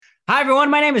Hi, everyone.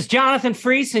 My name is Jonathan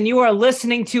Freese, and you are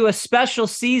listening to a special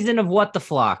season of What the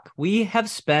Flock. We have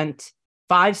spent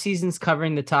 5 seasons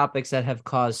covering the topics that have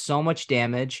caused so much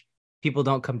damage, people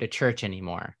don't come to church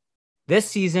anymore. This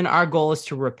season, our goal is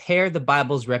to repair the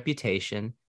Bible's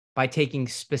reputation by taking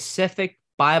specific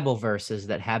Bible verses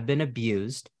that have been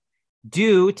abused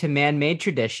due to man-made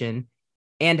tradition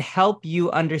and help you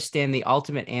understand the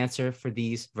ultimate answer for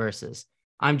these verses.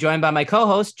 I'm joined by my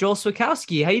co-host, Joel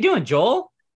Swikowski. How you doing, Joel?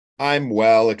 I'm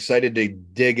excited to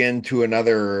dig into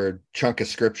another chunk of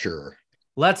scripture.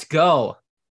 Let's go.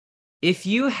 If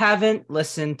you haven't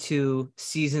listened to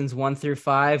seasons 1 through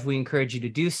 5, we encourage you to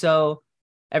do so.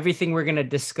 Everything we're going to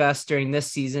discuss during this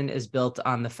season is built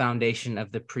on the foundation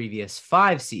of the previous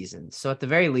 5 seasons. So at the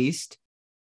very least,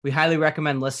 we highly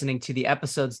recommend listening to the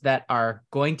episodes that are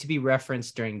going to be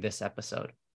referenced during this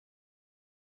episode.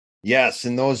 Yes,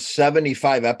 in those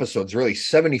 75 episodes, really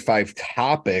 75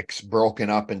 topics broken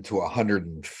up into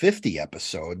 150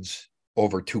 episodes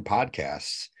over 2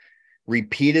 podcasts,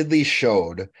 repeatedly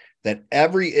showed that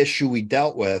every issue we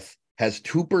dealt with has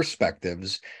 2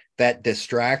 perspectives that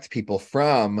distract people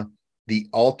from the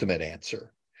ultimate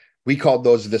answer. We called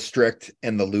those the strict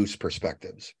and the loose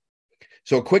perspectives.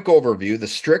 So a quick overview: the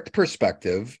strict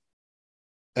perspective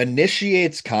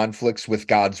initiates conflicts with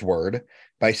God's word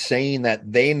by saying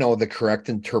that they know the correct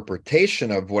interpretation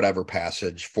of whatever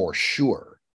passage for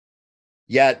sure.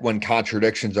 Yet when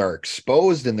contradictions are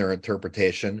exposed in their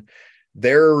interpretation,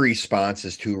 their response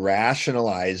is to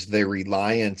rationalize their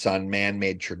reliance on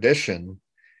man-made tradition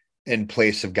in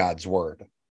place of God's word.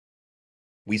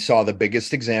 We saw the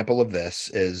biggest example of this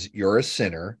is you're a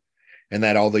sinner, and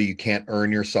that although you can't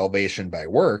earn your salvation by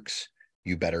works,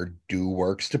 you better do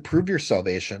works to prove your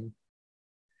salvation.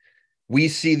 We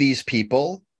see these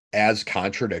people as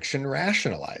contradiction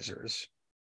rationalizers.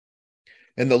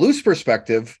 In the loose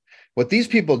perspective, what these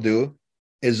people do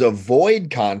is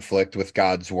avoid conflict with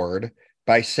God's word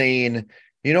by saying,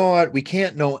 you know what, we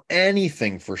can't know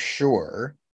anything for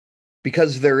sure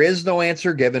because there is no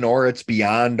answer given, or it's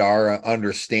beyond our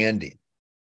understanding.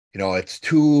 It's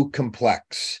too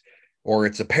complex, or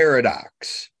it's a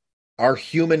paradox. Our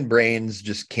human brains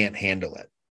just can't handle it.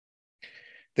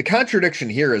 The contradiction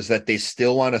here is that they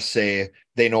still want to say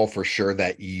they know for sure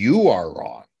that you are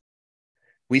wrong.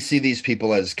 We see these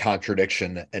people as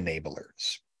contradiction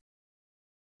enablers.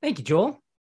 Thank you, Joel.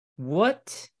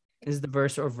 What is the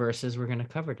verse or verses we're going to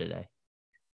cover today?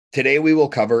 Today we will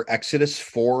cover Exodus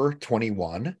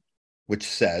 4:21, which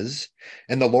says,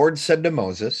 "And the Lord said to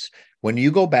Moses, when you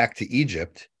go back to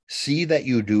Egypt, see that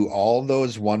you do all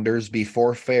those wonders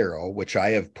before Pharaoh, which I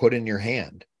have put in your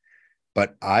hand.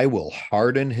 But I will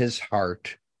harden his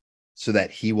heart so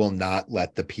that he will not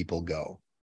let the people go."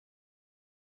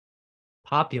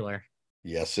 Popular.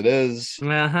 Yes, it is.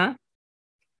 Uh-huh.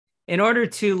 In order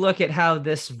to look at how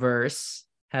this verse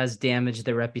has damaged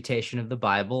the reputation of the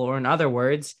Bible, or in other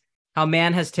words, how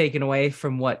man has taken away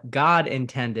from what God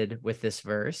intended with this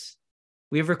verse,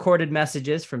 we've recorded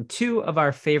messages from 2 of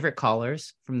our favorite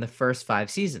callers from the first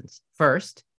 5 seasons.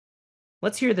 First,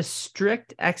 let's hear the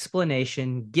strict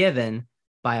explanation given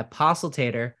by Apostle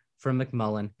Tater from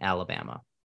McMullen, Alabama.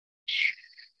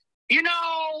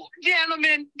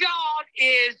 Gentlemen, God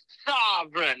is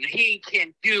sovereign. He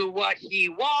can do what he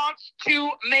wants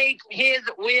to make his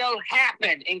will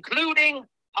happen, including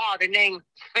hardening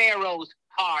Pharaoh's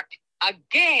heart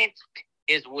against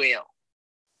his will.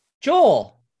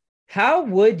 Joel, how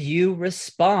would you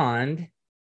respond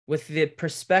with the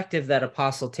perspective that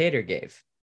Apostle Tater gave?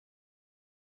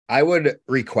 I would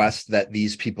request that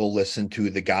these people listen to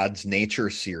the God's Nature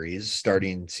series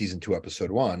starting season 2,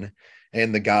 episode 1,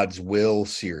 and the God's Will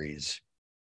series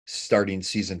starting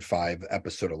season 5,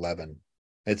 episode 11.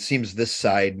 It seems this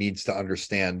side needs to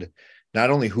understand not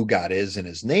only who God is in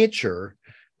his nature,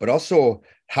 but also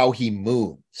how he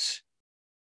moves.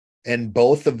 And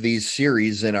both of these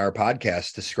series in our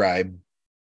podcast describe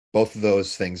both of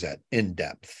those things in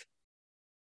depth.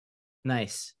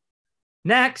 Nice.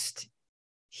 Next,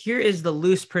 here is the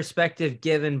loose perspective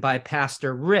given by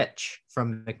Pastor Rich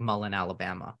from McMullen,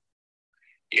 Alabama.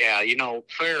 Yeah,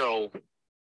 Pharaoh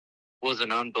was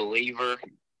an unbeliever,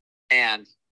 and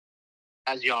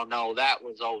as y'all know, that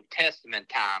was Old Testament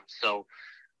times. So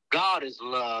God is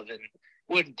love and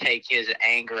wouldn't take his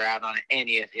anger out on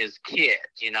any of his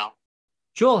kids,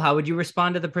 Joel, how would you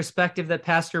respond to the perspective that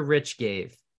Pastor Rich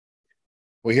gave?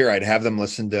 Well, here I'd have them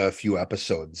listen to a few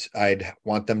episodes. I'd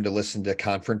want them to listen to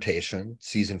Confrontation,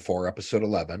 season 4, episode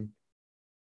 11,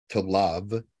 to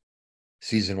Love,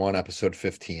 season 1, episode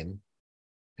 15,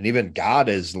 and even God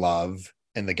is Love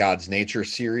in the God's Nature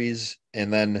series.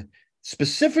 And then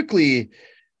specifically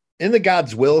In the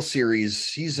God's Will series,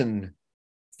 season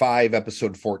 5,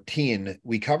 episode 14,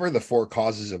 we cover the 4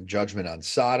 causes of judgment on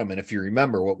Sodom. And if you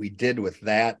remember, what we did with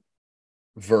that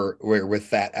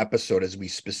episode is we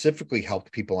specifically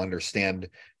helped people understand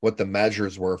what the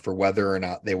measures were for whether or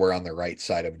not they were on the right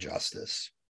side of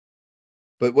justice.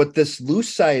 But what this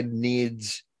loose side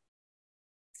needs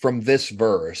from this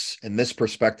verse and this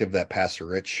perspective that Pastor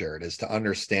Rich shared is to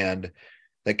understand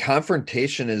that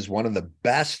confrontation is one of the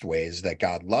best ways that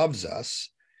God loves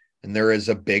us. And there is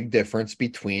a big difference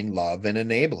between love and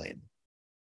enabling.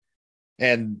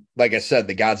 And like I said,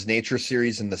 the God's Nature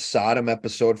series and the Sodom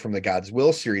episode from the God's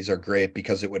Will series are great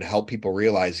because it would help people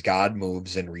realize God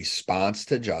moves in response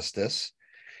to justice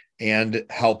and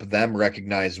help them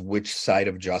recognize which side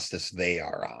of justice they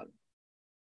are on.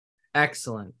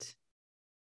 Excellent.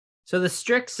 So the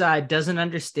strict side doesn't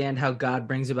understand how God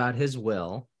brings about his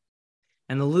will,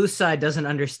 and the loose side doesn't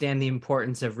understand the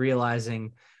importance of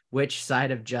realizing which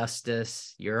side of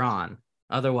justice you're on.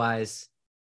 Otherwise,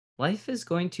 life is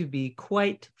going to be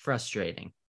quite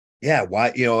frustrating. Yeah,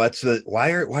 why,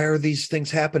 why are these things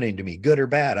happening to me, good or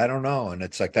bad? I don't know. And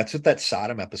it's like, that's what that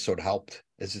Sodom episode helped,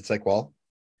 is it's like, well,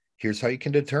 here's how you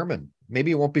can determine.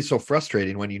 Maybe it won't be so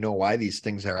frustrating when you know why these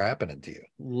things are happening to you.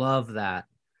 Love that.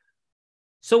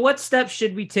 So what steps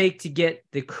should we take to get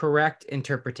the correct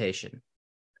interpretation?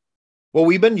 Well,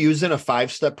 we've been using a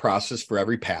 5-step process for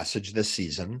every passage this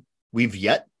season. We've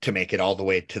yet to make it all the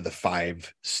way to the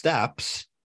 5 steps.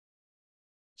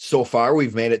 So far,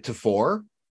 we've made it to 4.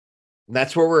 And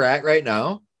that's where we're at right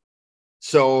now.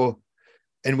 So,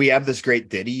 and we have this great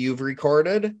ditty you've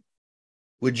recorded.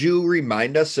 Would you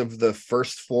remind us of the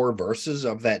first 4 verses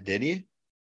of that ditty?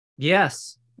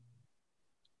 Yes.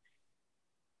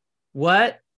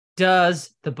 What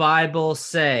does the Bible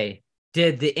say?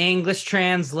 Did the English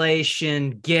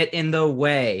translation get in the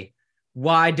way?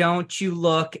 Why don't you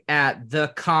look at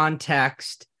the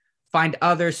context, find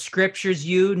other scriptures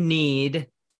you need,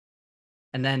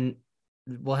 and then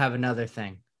we'll have another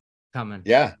thing coming.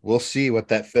 Yeah, we'll see what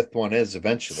that 5th one is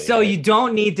eventually. So right? you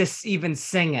don't need to even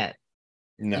sing it.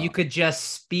 No. You could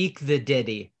just speak the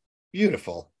ditty.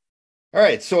 Beautiful. All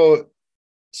right, so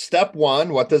step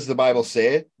 1, what does the Bible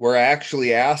say? We're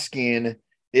actually asking,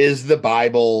 is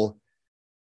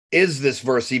this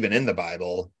verse even in the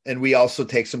Bible? And we also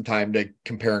take some time to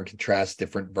compare and contrast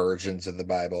different versions of the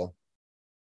Bible.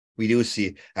 We do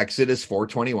see Exodus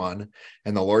 4:21,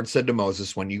 and the Lord said to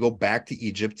Moses, when you go back to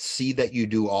Egypt, see that you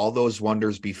do all those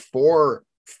wonders before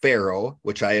Pharaoh,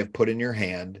 which I have put in your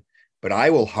hand, but I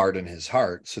will harden his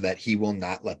heart so that he will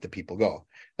not let the people go.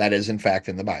 That is, in fact,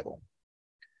 in the Bible.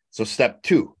 So step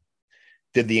 2,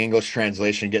 did the English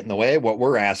translation get in the way? What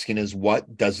we're asking is,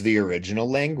 what does the original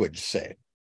language say?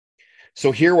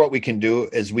 So here what we can do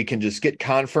is we can just get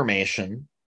confirmation.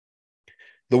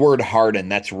 The word harden,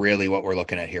 that's really what we're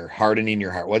looking at here. Hardening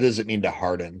your heart. What does it mean to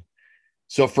harden?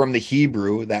 So from the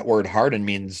Hebrew, that word harden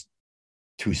means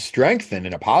to strengthen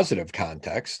in a positive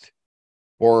context,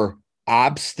 or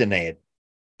obstinate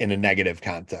in a negative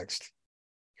context.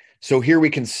 So here we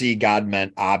can see God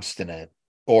meant obstinate,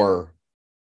 or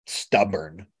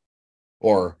stubborn,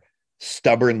 or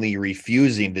stubbornly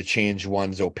refusing to change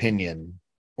one's opinion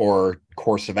or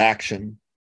course of action,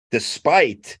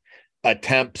 despite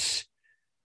attempts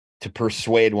to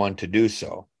persuade one to do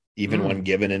so, even when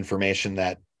given information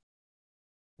that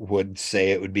would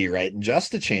say it would be right and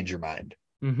just to change your mind.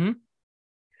 Mm-hmm.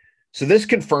 So this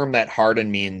confirmed that harden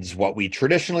means what we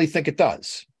traditionally think it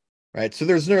does, right? So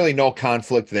there's nearly no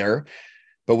conflict there,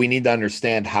 but we need to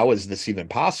understand, how is this even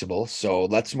possible? So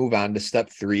let's move on to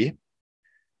step 3,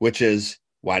 which is,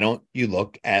 why don't you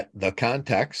look at the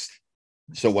context?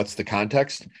 So what's the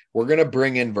context? We're going to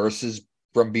bring in verses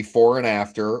from before and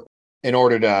after in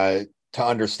order to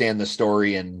understand the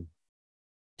story and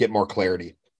get more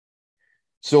clarity.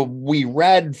 So we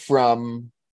read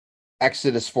from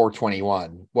Exodus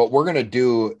 4:21. What we're going to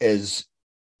do is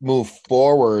move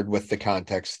forward with the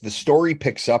context. The story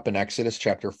picks up in Exodus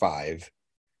chapter 5,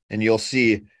 and you'll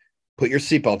see, put your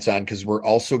seatbelts on, because we're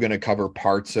also going to cover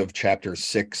parts of chapters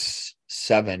 6,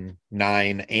 7,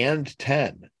 9, and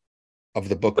 10 of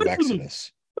the book of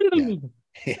Exodus. Yeah.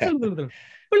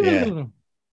 Yeah.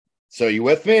 So you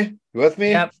with me? You with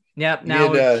me? Yep.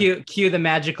 Now cue the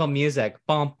magical music.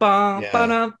 Bum, bum, Yeah.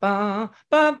 ba-dum, bum,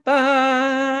 bum,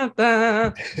 bum,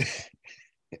 bum.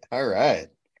 All right.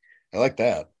 I like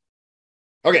that.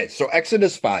 Okay, so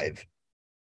Exodus 5,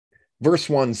 verse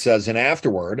 1 says, and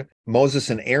afterward, Moses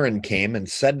and Aaron came and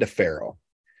said to Pharaoh,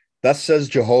 thus says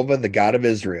Jehovah, the God of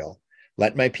Israel,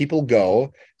 let my people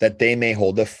go, that they may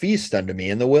hold a feast unto me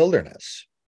in the wilderness.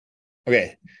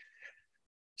 Okay.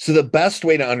 So the best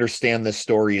way to understand this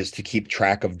story is to keep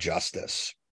track of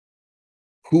justice.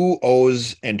 Who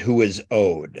owes and who is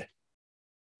owed?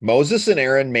 Moses and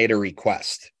Aaron made a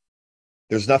request.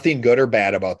 There's nothing good or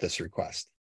bad about this request.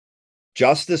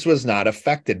 Justice was not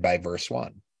affected by verse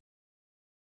 1.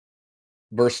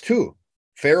 Verse 2,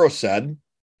 Pharaoh said,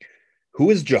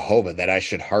 "Who is Jehovah that I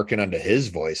should hearken unto his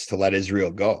voice to let Israel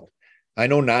go? I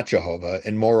know not Jehovah,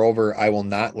 and moreover, I will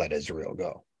not let Israel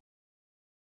go."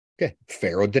 Okay,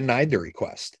 Pharaoh denied the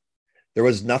request. There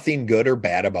was nothing good or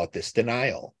bad about this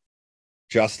denial.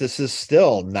 Justice is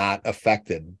still not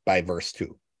affected by verse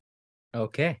 2.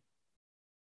 Okay.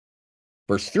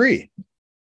 Verse 3,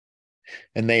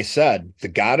 and they said, "The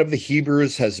God of the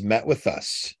Hebrews has met with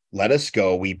us. Let us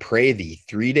go, we pray thee,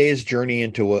 3 days' journey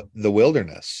into the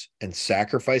wilderness, and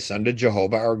sacrifice unto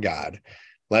Jehovah our God,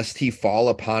 lest he fall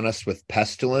upon us with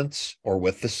pestilence or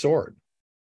with the sword."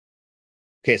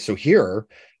 Okay, so here,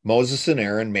 Moses and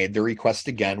Aaron made the request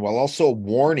again, while also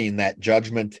warning that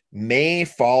judgment may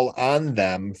fall on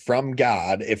them from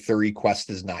God if the request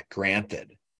is not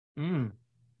granted.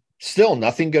 Still,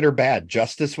 nothing good or bad.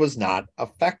 Justice was not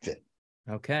affected.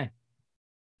 Okay.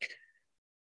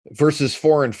 Verses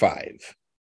 4 and 5.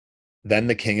 Then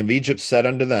the king of Egypt said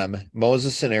unto them,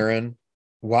 "Moses and Aaron,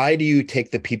 why do you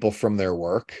take the people from their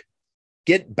work?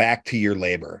 Get back to your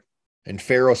labor." And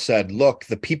Pharaoh said, "Look,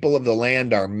 the people of the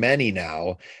land are many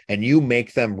now, and you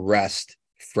make them rest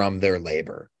from their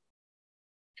labor."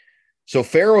 So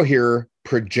Pharaoh here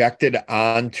projected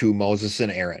onto Moses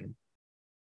and Aaron.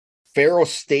 Pharaoh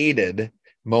stated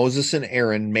Moses and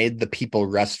Aaron made the people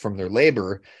rest from their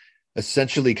labor,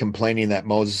 essentially complaining that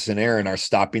Moses and Aaron are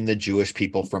stopping the Jewish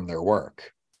people from their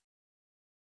work.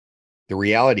 The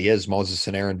reality is Moses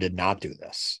and Aaron did not do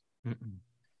this.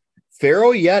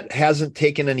 Pharaoh yet hasn't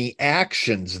taken any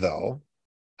actions, though.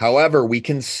 However, we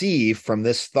can see from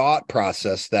this thought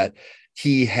process that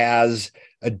he has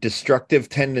a destructive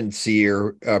tendency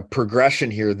or a progression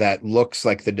here that looks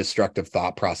like the destructive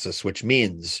thought process, which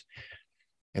means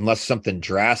unless something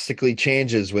drastically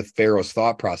changes with Pharaoh's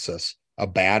thought process, a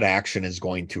bad action is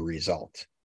going to result.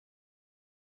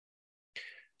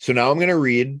 So now I'm going to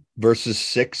read verses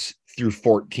 6 through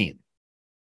 14,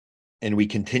 and we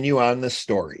continue on this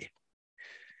story.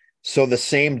 So the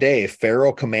same day,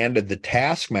 Pharaoh commanded the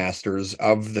taskmasters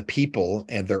of the people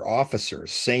and their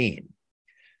officers, saying,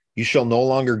 "You shall no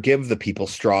longer give the people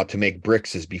straw to make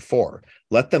bricks as before.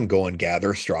 Let them go and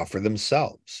gather straw for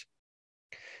themselves.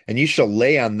 And you shall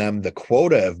lay on them the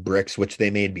quota of bricks which they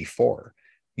made before.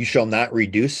 You shall not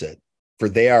reduce it, for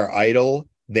they are idle.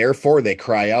 Therefore they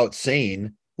cry out,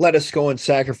 saying, Let us go and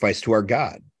sacrifice to our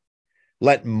God.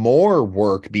 Let more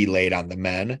work be laid on the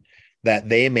men, that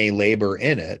they may labor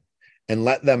in it, and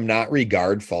let them not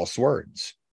regard false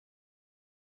words."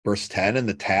 Verse 10, and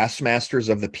the taskmasters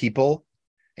of the people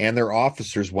and their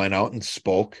officers went out and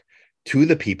spoke to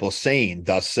the people, saying,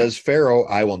 "Thus says Pharaoh,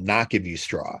 I will not give you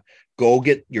straw. Go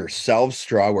get yourselves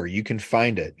straw where you can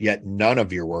find it, yet none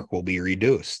of your work will be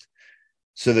reduced."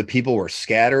 So the people were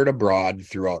scattered abroad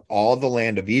throughout all the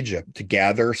land of Egypt to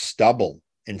gather stubble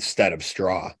instead of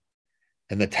straw.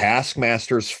 And the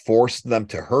taskmasters forced them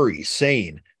to hurry,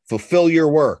 saying, "Fulfill your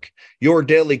work, your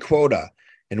daily quota,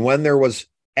 and when there was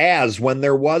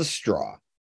straw."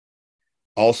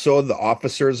 Also, the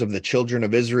officers of the children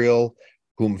of Israel,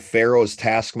 whom Pharaoh's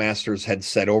taskmasters had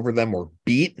set over them, were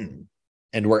beaten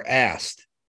and were asked,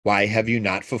 "Why have you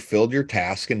not fulfilled your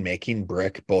task in making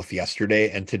brick both yesterday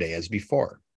and today as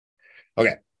before?"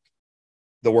 Okay,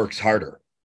 the work's harder.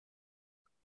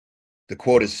 The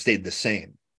quotas stayed the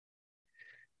same.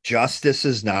 Justice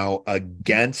is now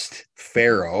against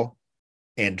Pharaoh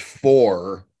and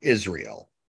for Israel.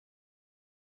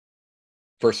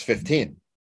 Verse 15.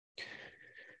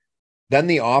 Then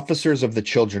the officers of the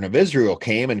children of Israel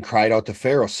came and cried out to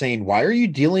Pharaoh, saying, "Why are you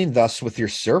dealing thus with your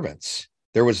servants?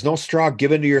 There was no straw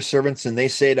given to your servants, and they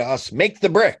say to us, 'Make the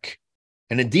brick.'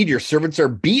 And indeed your servants are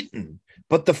beaten,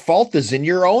 but the fault is in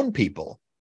your own people."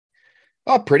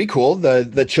 Oh, pretty cool.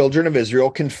 The children of Israel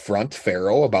confront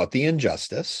Pharaoh about the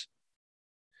injustice.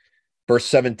 Verse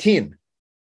 17,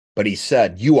 but he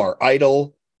said, "You are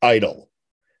idle, idle.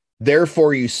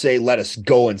 Therefore you say, 'Let us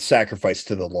go and sacrifice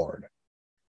to the Lord.'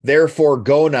 Therefore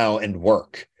go now and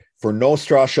work, for no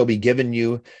straw shall be given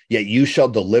you, yet you shall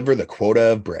deliver the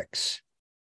quota of bricks."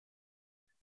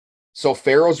 So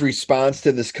Pharaoh's response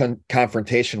to this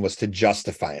confrontation was to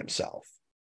justify himself.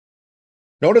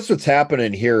 Notice what's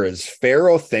happening here is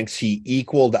Pharaoh thinks he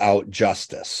equaled out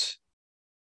justice.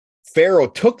 Pharaoh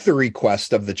took the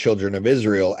request of the children of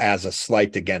Israel as a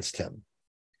slight against him.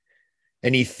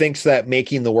 And he thinks that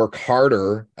making the work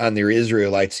harder on the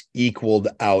Israelites equaled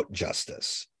out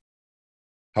justice.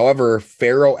 However,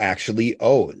 Pharaoh actually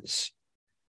owes.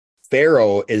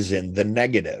 Pharaoh is in the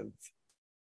negative.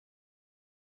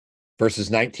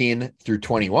 Verses 19 through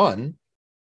 21.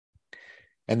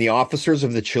 And the officers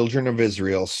of the children of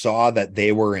Israel saw that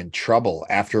they were in trouble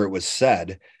after it was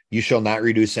said, "You shall not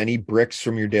reduce any bricks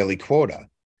from your daily quota."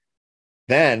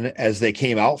 Then, as they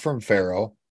came out from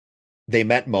Pharaoh, they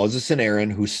met Moses and Aaron,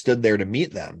 who stood there to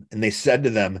meet them. And they said to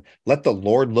them, "Let the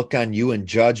Lord look on you and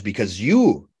judge, because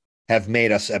you have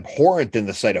made us abhorrent in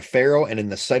the sight of Pharaoh and in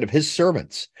the sight of his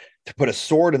servants, to put a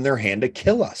sword in their hand to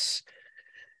kill us."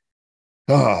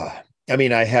 I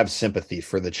mean, I have sympathy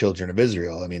for the children of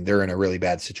Israel. I mean, they're in a really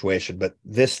bad situation, but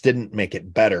this didn't make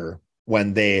it better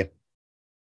when they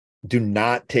do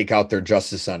not take out their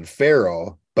justice on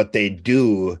Pharaoh, but they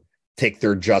do take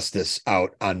their justice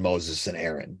out on Moses and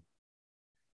Aaron.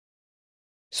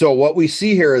 So what we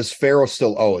see here is Pharaoh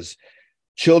still owes.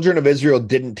 Children of Israel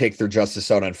didn't take their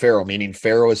justice out on Pharaoh, meaning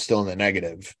Pharaoh is still in the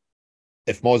negative.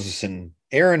 If Moses and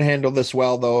Aaron handle this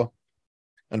well, though,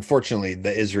 unfortunately,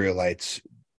 the Israelites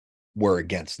were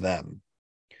against them.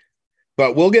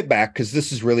 But we'll get back, because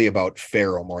this is really about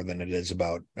Pharaoh more than it is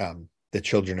about the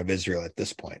children of Israel at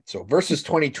this point. So verses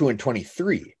 22 and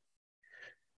 23.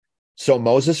 So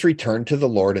Moses returned to the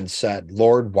Lord and said,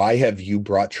 "Lord, why have you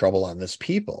brought trouble on this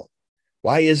people?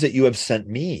 Why is it you have sent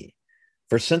me?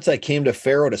 For since I came to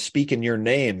Pharaoh to speak in your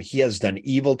name, he has done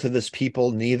evil to this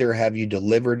people, neither have you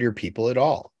delivered your people at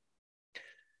all."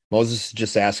 Moses is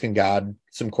just asking God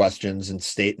some questions and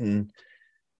stating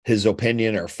his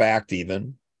opinion or fact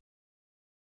even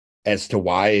as to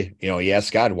why, he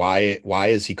asked God, why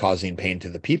is he causing pain to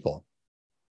the people?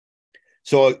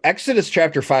 So Exodus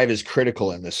chapter 5 is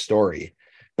critical in this story.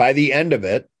 By the end of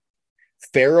it,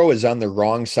 Pharaoh is on the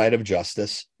wrong side of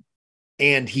justice,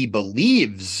 and he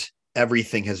believes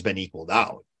everything has been equaled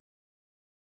out.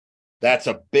 That's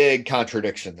a big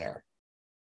contradiction there.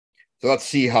 So let's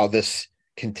see how this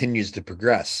continues to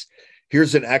progress.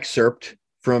 Here's an excerpt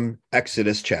from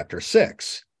Exodus chapter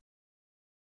 6.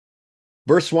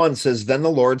 Verse 1 says, "Then the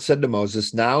Lord said to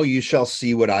Moses, now you shall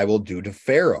see what I will do to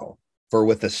Pharaoh, for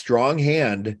with a strong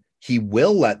hand he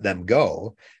will let them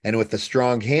go, and with a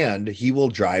strong hand he will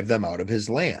drive them out of his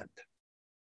land."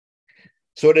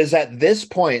 So it is at this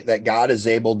point that God is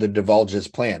able to divulge his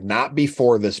plan, not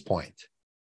before this point.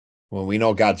 Well, we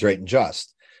know God's right and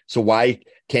just. So why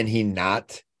can he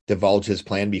not divulge his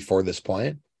plan before this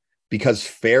point? Because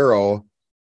Pharaoh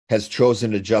has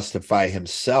chosen to justify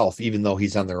himself, even though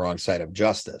he's on the wrong side of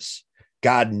justice.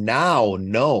 God now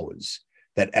knows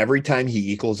that every time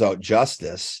he equals out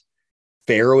justice,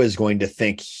 Pharaoh is going to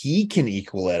think he can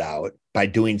equal it out by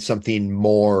doing something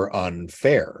more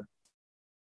unfair.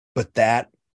 But that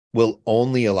will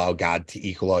only allow God to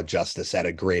equal out justice at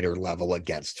a greater level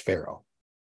against Pharaoh.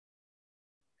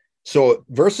 So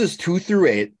verses 2 through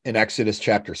 8 in Exodus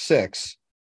chapter 6,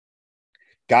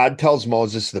 God tells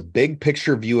Moses the big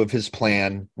picture view of his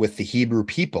plan with the Hebrew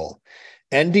people,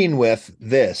 ending with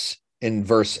this in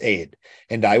verse 8,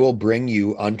 "And I will bring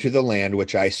you unto the land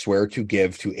which I swear to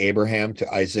give to Abraham, to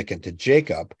Isaac, and to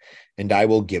Jacob, and I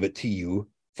will give it to you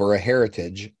for a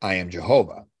heritage. I am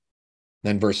Jehovah."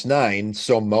 Then verse 9,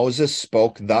 "So Moses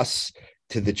spoke thus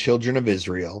to the children of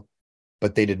Israel,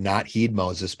 but they did not heed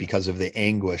Moses because of the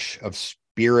anguish of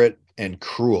spirit and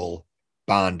cruel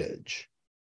bondage."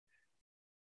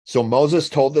 So Moses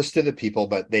told this to the people,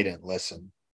 but they didn't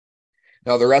listen.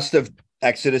 Now, the rest of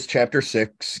Exodus chapter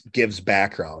 6 gives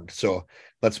background. So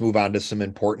let's move on to some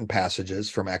important passages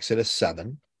from Exodus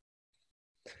 7.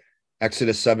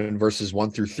 Exodus 7 verses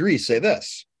 1 through 3 say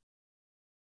this.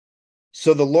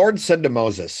 "So the Lord said to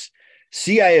Moses,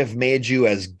 see, I have made you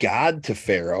as God to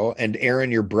Pharaoh, and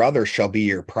Aaron your brother shall be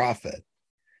your prophet.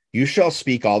 You shall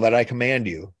speak all that I command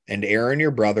you, and Aaron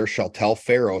your brother shall tell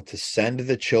Pharaoh to send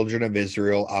the children of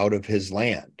Israel out of his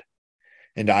land.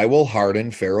 And I will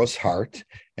harden Pharaoh's heart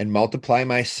and multiply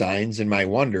my signs and my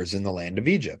wonders in the land of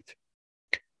Egypt."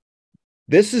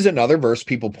 This is another verse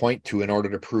people point to in order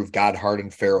to prove God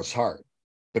hardened Pharaoh's heart.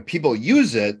 But people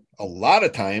use it a lot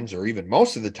of times, or even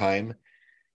most of the time,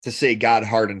 to say God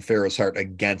hardened Pharaoh's heart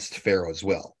against Pharaoh's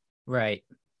will. Right.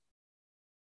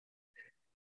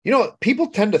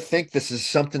 People tend to think this is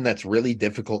something that's really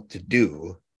difficult to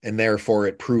do, and therefore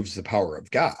it proves the power of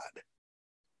God.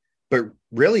 But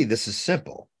really, this is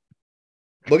simple.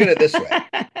 Look at it this way.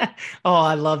 Oh,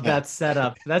 I love that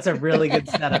setup. That's a really good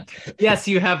setup. Yes,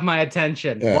 you have my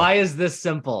attention. Yeah. Why is this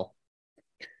simple?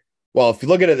 Well, if you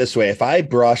look at it this way, if I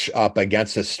brush up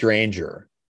against a stranger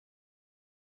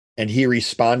and he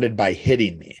responded by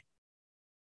hitting me,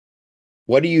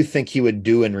 what do you think he would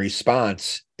do in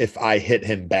response if I hit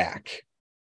him back?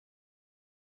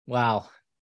 Wow.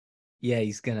 Yeah,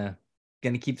 he's gonna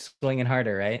keep swinging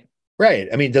harder, right? Right.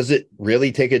 I mean, does it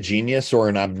really take a genius or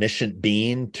an omniscient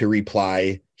being to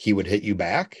reply he would hit you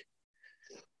back?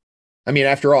 I mean,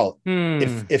 after all,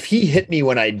 if he hit me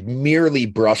when I merely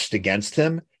brushed against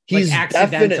him, he's like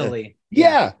accidentally.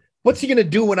 Yeah. What's he going to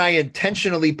do when I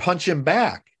intentionally punch him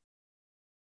back?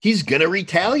 He's going to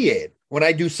retaliate when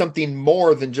I do something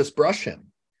more than just brush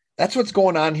him. That's what's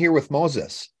going on here with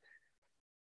Moses.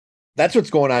 That's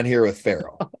what's going on here with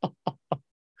Pharaoh.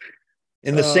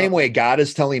 In the same way, God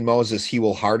is telling Moses he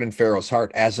will harden Pharaoh's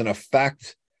heart as an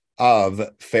effect of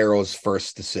Pharaoh's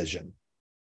first decision.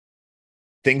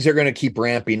 Things are going to keep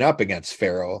ramping up against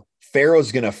Pharaoh.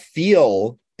 Pharaoh's going to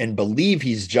feel and believe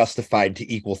he's justified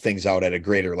to equal things out at a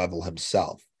greater level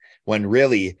himself, when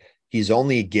really he's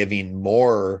only giving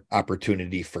more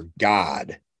opportunity for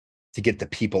God to get the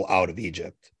people out of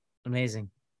Egypt. Amazing.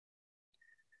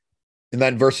 And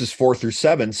then verses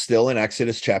 4-7, still in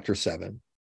Exodus chapter 7.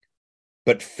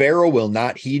 But Pharaoh will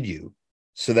not heed you,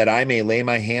 so that I may lay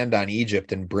my hand on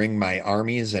Egypt and bring my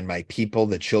armies and my people,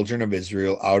 the children of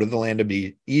Israel, out of the land of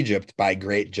Egypt by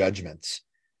great judgments.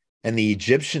 And the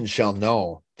Egyptians shall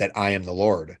know that I am the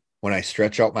Lord, when I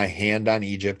stretch out my hand on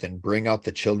Egypt and bring out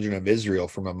the children of Israel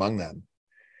from among them.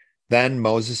 Then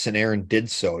Moses and Aaron did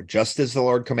so, just as the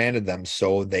Lord commanded them,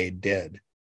 so they did.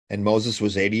 And Moses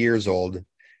was 80 years old,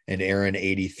 and Aaron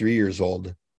 83 years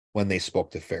old, when they spoke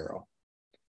to Pharaoh.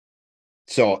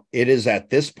 So it is at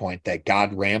this point that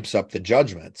God ramps up the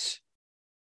judgments,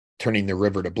 turning the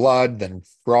river to blood, then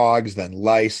frogs, then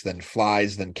lice, then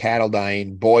flies, then cattle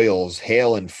dying, boils,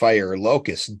 hail and fire,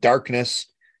 locusts, darkness,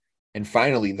 and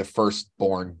finally the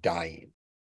firstborn dying.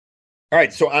 All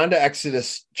right, so on to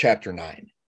Exodus chapter 9.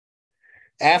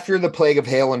 After the plague of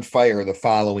hail and fire, the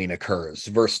following occurs,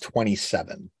 verse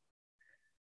 27.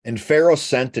 And Pharaoh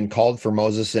sent and called for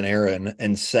Moses and Aaron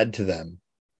and said to them,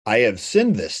 I have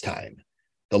sinned this time.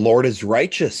 The Lord is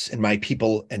righteous, and my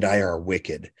people and I are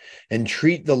wicked.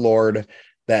 Entreat the Lord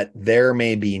that there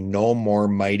may be no more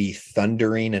mighty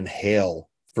thundering and hail,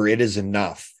 for it is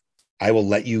enough. I will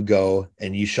let you go,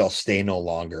 and you shall stay no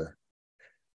longer.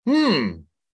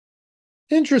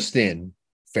 Interesting.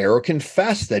 Pharaoh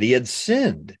confessed that he had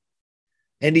sinned,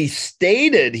 and he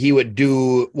stated he would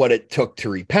do what it took to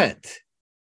repent.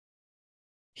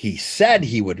 He said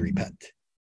he would repent.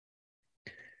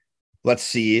 Let's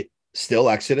see. Still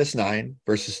Exodus 9,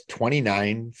 verses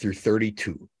 29 through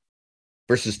 32,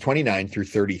 verses 29 through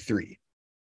 33.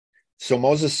 So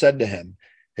Moses said to him,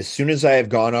 as soon as I have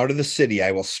gone out of the city,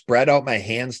 I will spread out my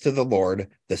hands to the Lord.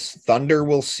 The thunder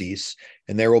will cease,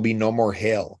 and there will be no more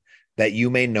hail, that you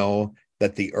may know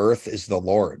that the earth is the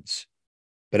Lord's.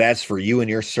 But as for you and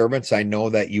your servants, I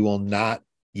know that you will not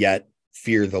yet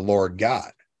fear the Lord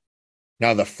God.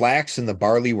 Now the flax and the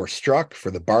barley were struck, for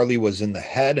the barley was in the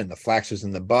head and the flax was in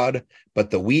the bud,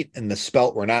 but the wheat and the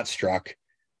spelt were not struck,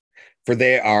 for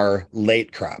they are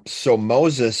late crops. So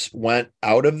Moses went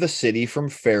out of the city from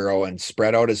Pharaoh and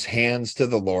spread out his hands to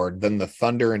the Lord. Then the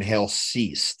thunder and hail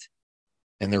ceased,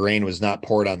 and the rain was not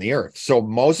poured on the earth. So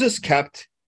Moses kept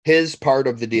his part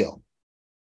of the deal.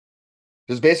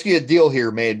 There's basically a deal here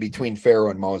made between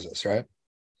Pharaoh and Moses, right?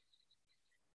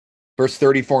 Verse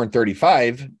 34 and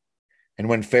 35. And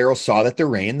when Pharaoh saw that the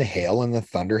rain, the hail, and the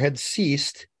thunder had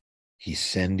ceased, he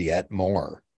sinned yet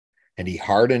more, and he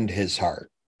hardened his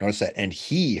heart. Notice that, and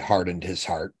he hardened his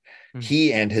heart,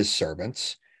 he and his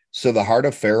servants. So the heart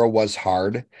of Pharaoh was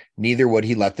hard, neither would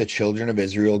he let the children of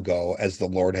Israel go, as the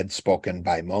Lord had spoken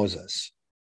by Moses.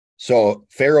 So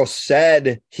Pharaoh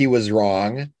said he was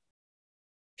wrong.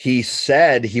 He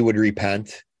said he would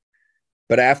repent.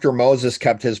 But after Moses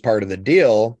kept his part of the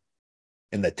deal,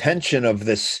 and the tension of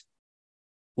this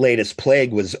latest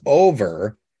plague was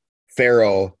over,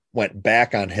 Pharaoh went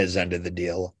back on his end of the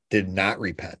deal, did not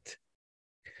repent.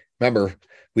 Remember,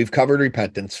 we've covered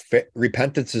repentance.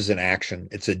 Repentance is an action.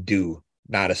 It's a do,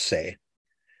 not a say.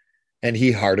 And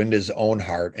he hardened his own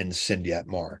heart and sinned yet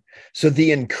more. So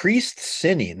the increased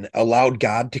sinning allowed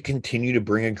God to continue to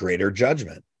bring a greater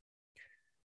judgment.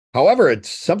 However, it's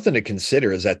something to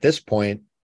consider is at this point,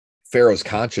 Pharaoh's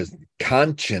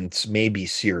conscience may be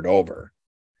seared over.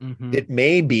 It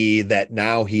may be that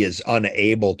now he is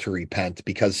unable to repent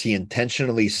because he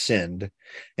intentionally sinned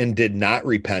and did not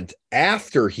repent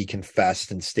after he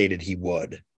confessed and stated he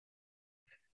would.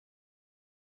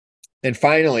 And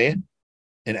finally,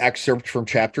 an excerpt from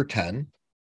chapter 10.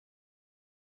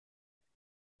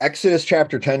 Exodus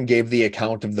chapter 10 gave the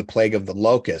account of the plague of the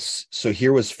locusts. So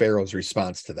here was Pharaoh's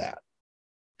response to that.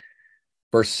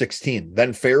 Verse 16,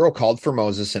 then Pharaoh called for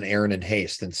Moses and Aaron in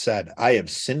haste and said, I have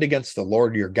sinned against the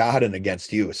Lord your God and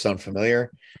against you. Sound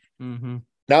familiar?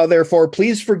 Now, therefore,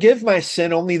 please forgive my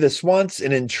sin only this once,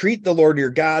 and entreat the Lord your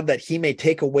God that he may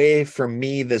take away from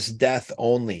me this death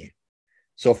only.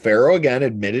 So Pharaoh again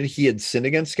admitted he had sinned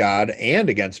against God and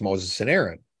against Moses and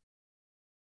Aaron.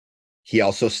 He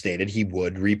also stated he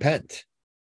would repent.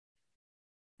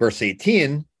 Verse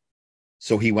 18,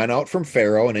 so he went out from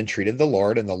Pharaoh and entreated the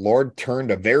Lord, and the Lord turned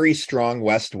a very strong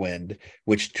west wind,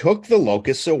 which took the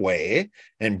locusts away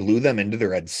and blew them into the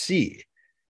Red Sea.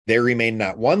 There remained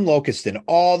not one locust in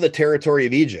all the territory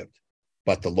of Egypt,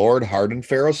 but the Lord hardened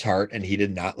Pharaoh's heart, and he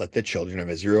did not let the children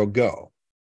of Israel go.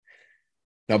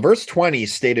 Now, verse 20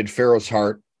 stated Pharaoh's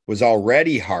heart was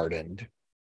already hardened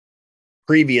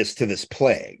previous to this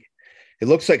plague. It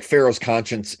looks like Pharaoh's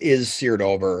conscience is seared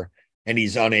over, and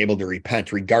he's unable to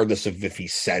repent, regardless of if he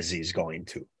says he's going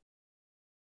to.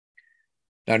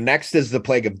 Now, next is the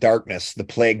plague of darkness, the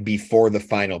plague before the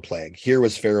final plague. Here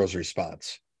was Pharaoh's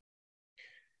response.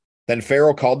 Then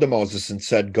Pharaoh called to Moses and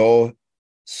said, go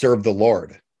serve the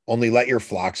Lord. Only let your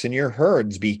flocks and your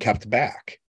herds be kept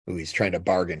back. Ooh, he's trying to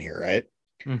bargain here, right?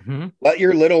 Mm-hmm. Let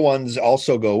your little ones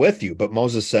also go with you. But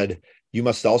Moses said, you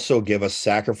must also give us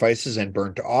sacrifices and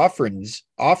burnt offerings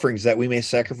that we may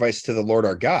sacrifice to the Lord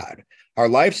our God. Our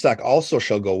livestock also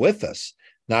shall go with us.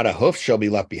 Not a hoof shall be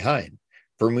left behind.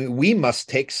 For we must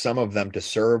take some of them to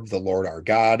serve the Lord our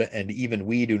God, and even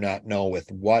we do not know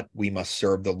with what we must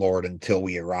serve the Lord until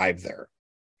we arrive there.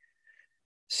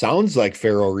 Sounds like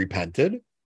Pharaoh repented.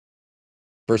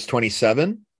 Verse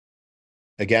 27.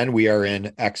 Again, we are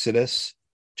in Exodus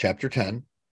chapter 10.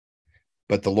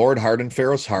 But the Lord hardened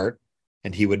Pharaoh's heart,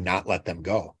 and he would not let them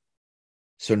go.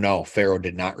 So no, Pharaoh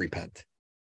did not repent.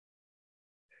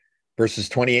 Verses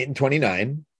 28 and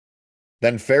 29.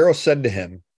 Then Pharaoh said to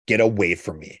him, get away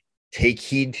from me. Take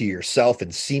heed to yourself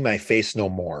and see my face no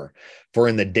more. For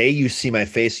in the day you see my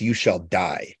face, you shall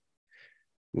die.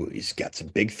 Ooh, he's got some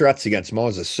big threats against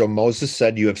Moses. So Moses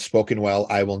said, you have spoken well.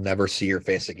 I will never see your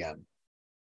face again.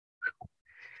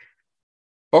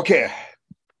 Okay.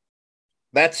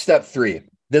 That's step 3.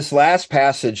 This last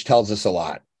passage tells us a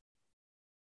lot.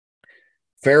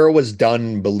 Pharaoh was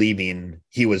done believing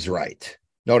he was right.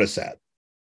 Notice that.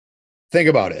 Think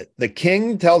about it. The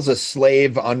king tells a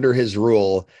slave under his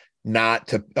rule not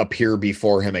to appear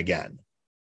before him again.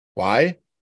 Why?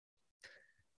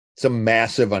 It's a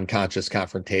massive unconscious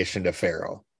confrontation to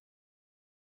Pharaoh.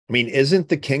 I mean, isn't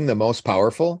the king the most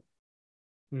powerful?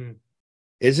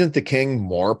 Isn't the king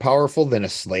more powerful than a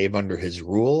slave under his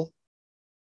rule?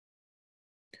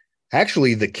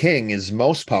 Actually, the king is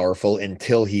most powerful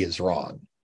until he is wrong,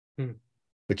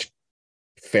 which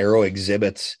Pharaoh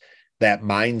exhibits that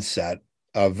mindset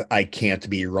of I can't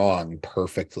be wrong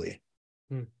perfectly.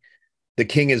 The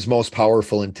king is most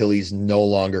powerful until he's no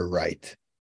longer right.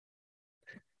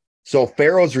 So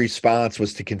Pharaoh's response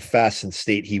was to confess and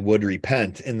state he would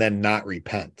repent and then not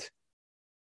repent.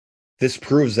 This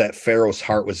proves that Pharaoh's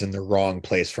heart was in the wrong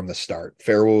place from the start.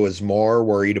 Pharaoh was more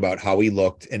worried about how he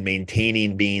looked and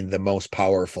maintaining being the most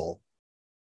powerful,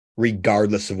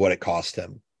 regardless of what it cost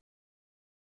him.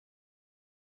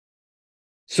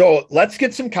 So let's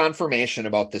get some confirmation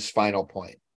about this final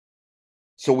point.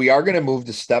 So we are going to move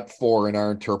to step 4 in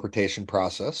our interpretation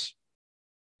process.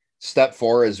 Step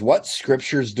 4 is, what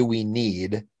scriptures do we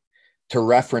need to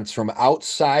reference from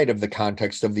outside of the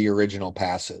context of the original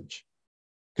passage?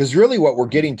 Because really what we're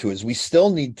getting to is we still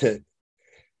need to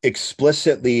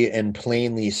explicitly and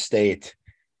plainly state,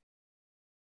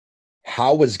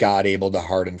 how was God able to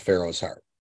harden Pharaoh's heart?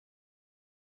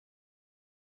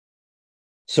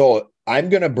 So I'm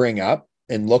going to bring up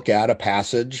and look at a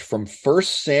passage from 1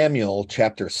 Samuel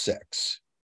chapter 6.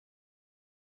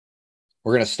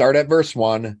 We're going to start at verse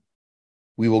 1.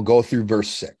 We will go through verse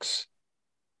 6.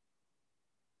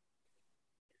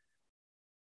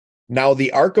 Now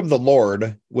the ark of the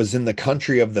Lord was in the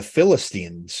country of the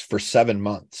Philistines for 7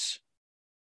 months.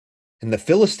 And the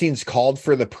Philistines called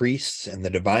for the priests and the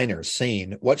diviners,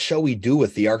 saying, what shall we do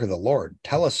with the ark of the Lord?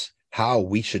 Tell us how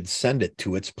we should send it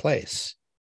to its place.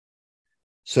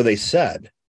 So they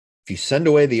said, if you send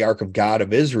away the ark of God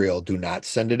of Israel, do not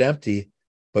send it empty,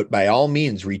 but by all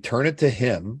means return it to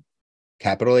him,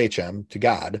 capital HM, to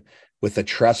God, with a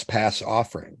trespass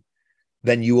offering.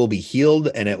 Then you will be healed,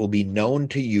 and it will be known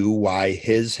to you why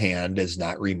his hand is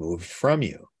not removed from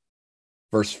you.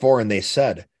 Verse 4, and they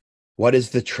said, what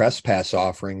is the trespass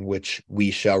offering which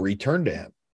we shall return to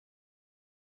him?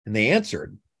 And they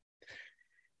answered,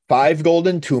 5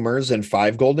 golden tumors and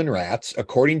 5 golden rats,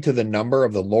 according to the number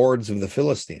of the lords of the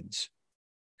Philistines.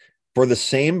 For the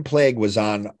same plague was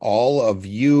on all of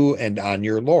you and on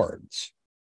your lords.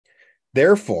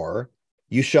 Therefore,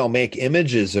 You shall make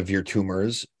images of your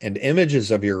tumors and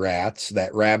images of your rats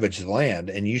that ravage the land,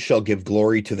 and you shall give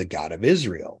glory to the God of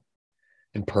Israel.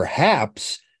 And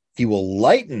perhaps he will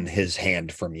lighten his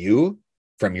hand from you,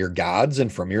 from your gods, and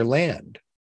from your land.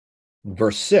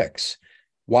 Verse 6,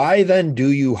 why then do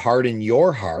you harden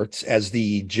your hearts as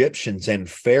the Egyptians and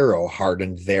Pharaoh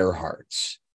hardened their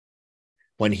hearts?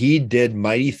 When he did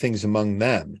mighty things among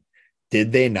them,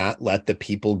 did they not let the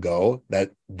people go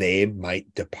that they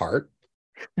might depart?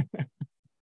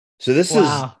 So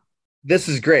this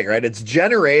is great, right? It's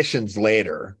generations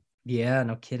later. Yeah,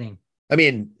 no kidding. I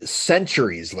mean,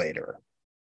 centuries later,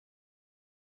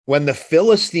 when the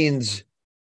Philistines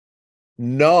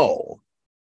know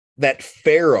that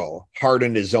Pharaoh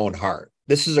hardened his own heart.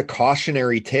 This is a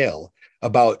cautionary tale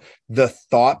about the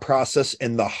thought process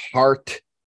and the heart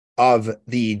of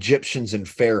the Egyptians and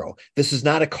Pharaoh. This is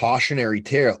not a cautionary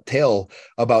tale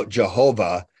about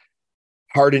Jehovah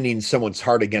hardening someone's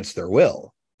heart against their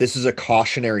will. This is a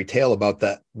cautionary tale about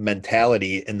the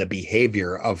mentality and the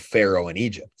behavior of Pharaoh in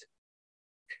Egypt.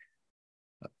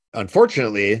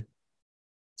 Unfortunately,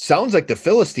 sounds like the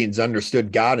Philistines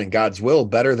understood God and God's will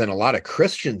better than a lot of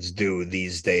Christians do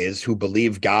these days who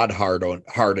believe God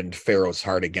hardened Pharaoh's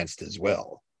heart against his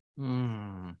will.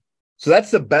 So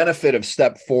that's the benefit of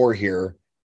step 4 here,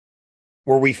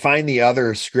 where we find the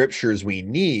other scriptures we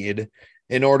need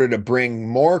in order to bring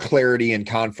more clarity and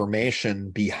confirmation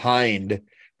behind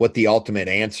what the ultimate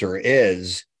answer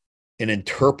is in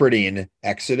interpreting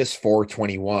Exodus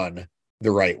 4:21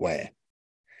 the right way.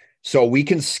 So we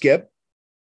can skip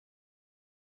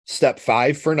step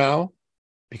 5 for now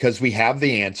because we have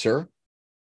the answer.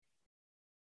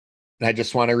 And I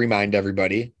just want to remind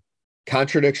everybody,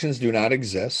 contradictions do not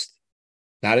exist,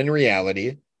 not in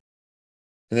reality.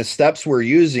 And the steps we're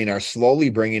using are slowly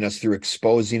bringing us through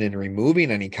exposing and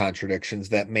removing any contradictions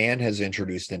that man has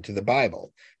introduced into the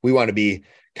Bible. We want to be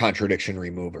contradiction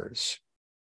removers.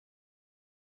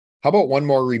 How about one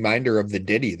more reminder of the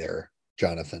ditty there,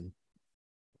 Jonathan?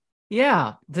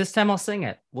 Yeah, this time I'll sing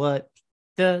it. What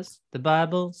does the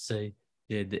Bible say?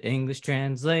 Did the English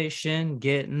translation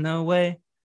get in the way?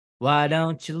 Why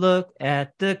don't you look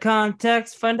at the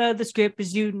context, find out the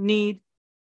scriptures you need?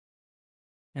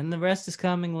 And the rest is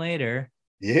coming later.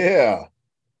 Yeah.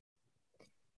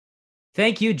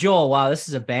 Thank you, Joel. Wow, this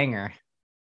is a banger.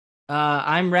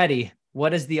 I'm ready.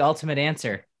 What is the ultimate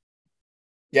answer?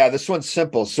 Yeah, this one's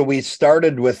simple. So we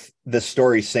started with the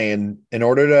story saying, in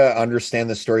order to understand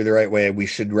the story the right way, we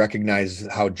should recognize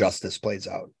how justice plays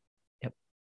out. Yep.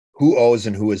 Who owes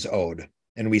and who is owed.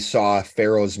 And we saw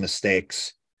Pharaoh's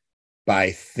mistakes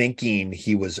by thinking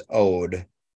he was owed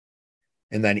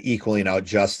and then equaling out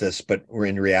justice, but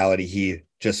in reality, he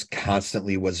just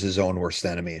constantly was his own worst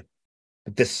enemy.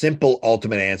 But the simple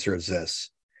ultimate answer is this: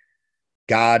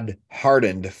 God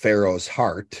hardened Pharaoh's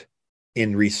heart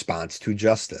in response to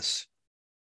justice.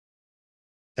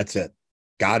 That's it.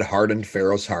 God hardened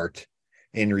Pharaoh's heart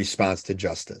in response to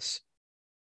justice.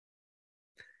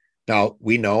 Now,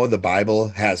 we know the Bible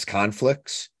has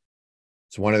conflicts.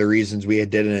 It's one of the reasons we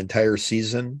did an entire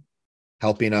season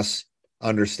helping us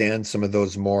understand some of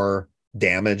those more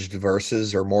damaged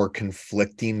verses or more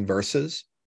conflicting verses.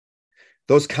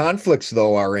 Those conflicts,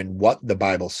 though, are in what the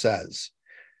Bible says.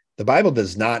 The Bible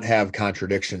does not have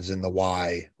contradictions in the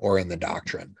why or in the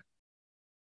doctrine.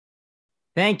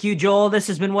 Thank you, Joel. This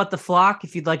has been What the Flock.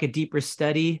 If you'd like a deeper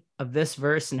study of this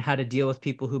verse and how to deal with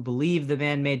people who believe the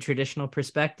man-made traditional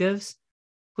perspectives,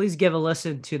 please give a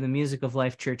listen to the Music of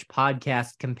Life Church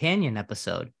podcast companion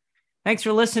episode. Thanks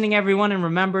for listening, everyone. And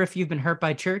remember, if you've been hurt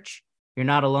by church, you're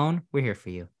not alone. We're here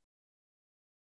for you.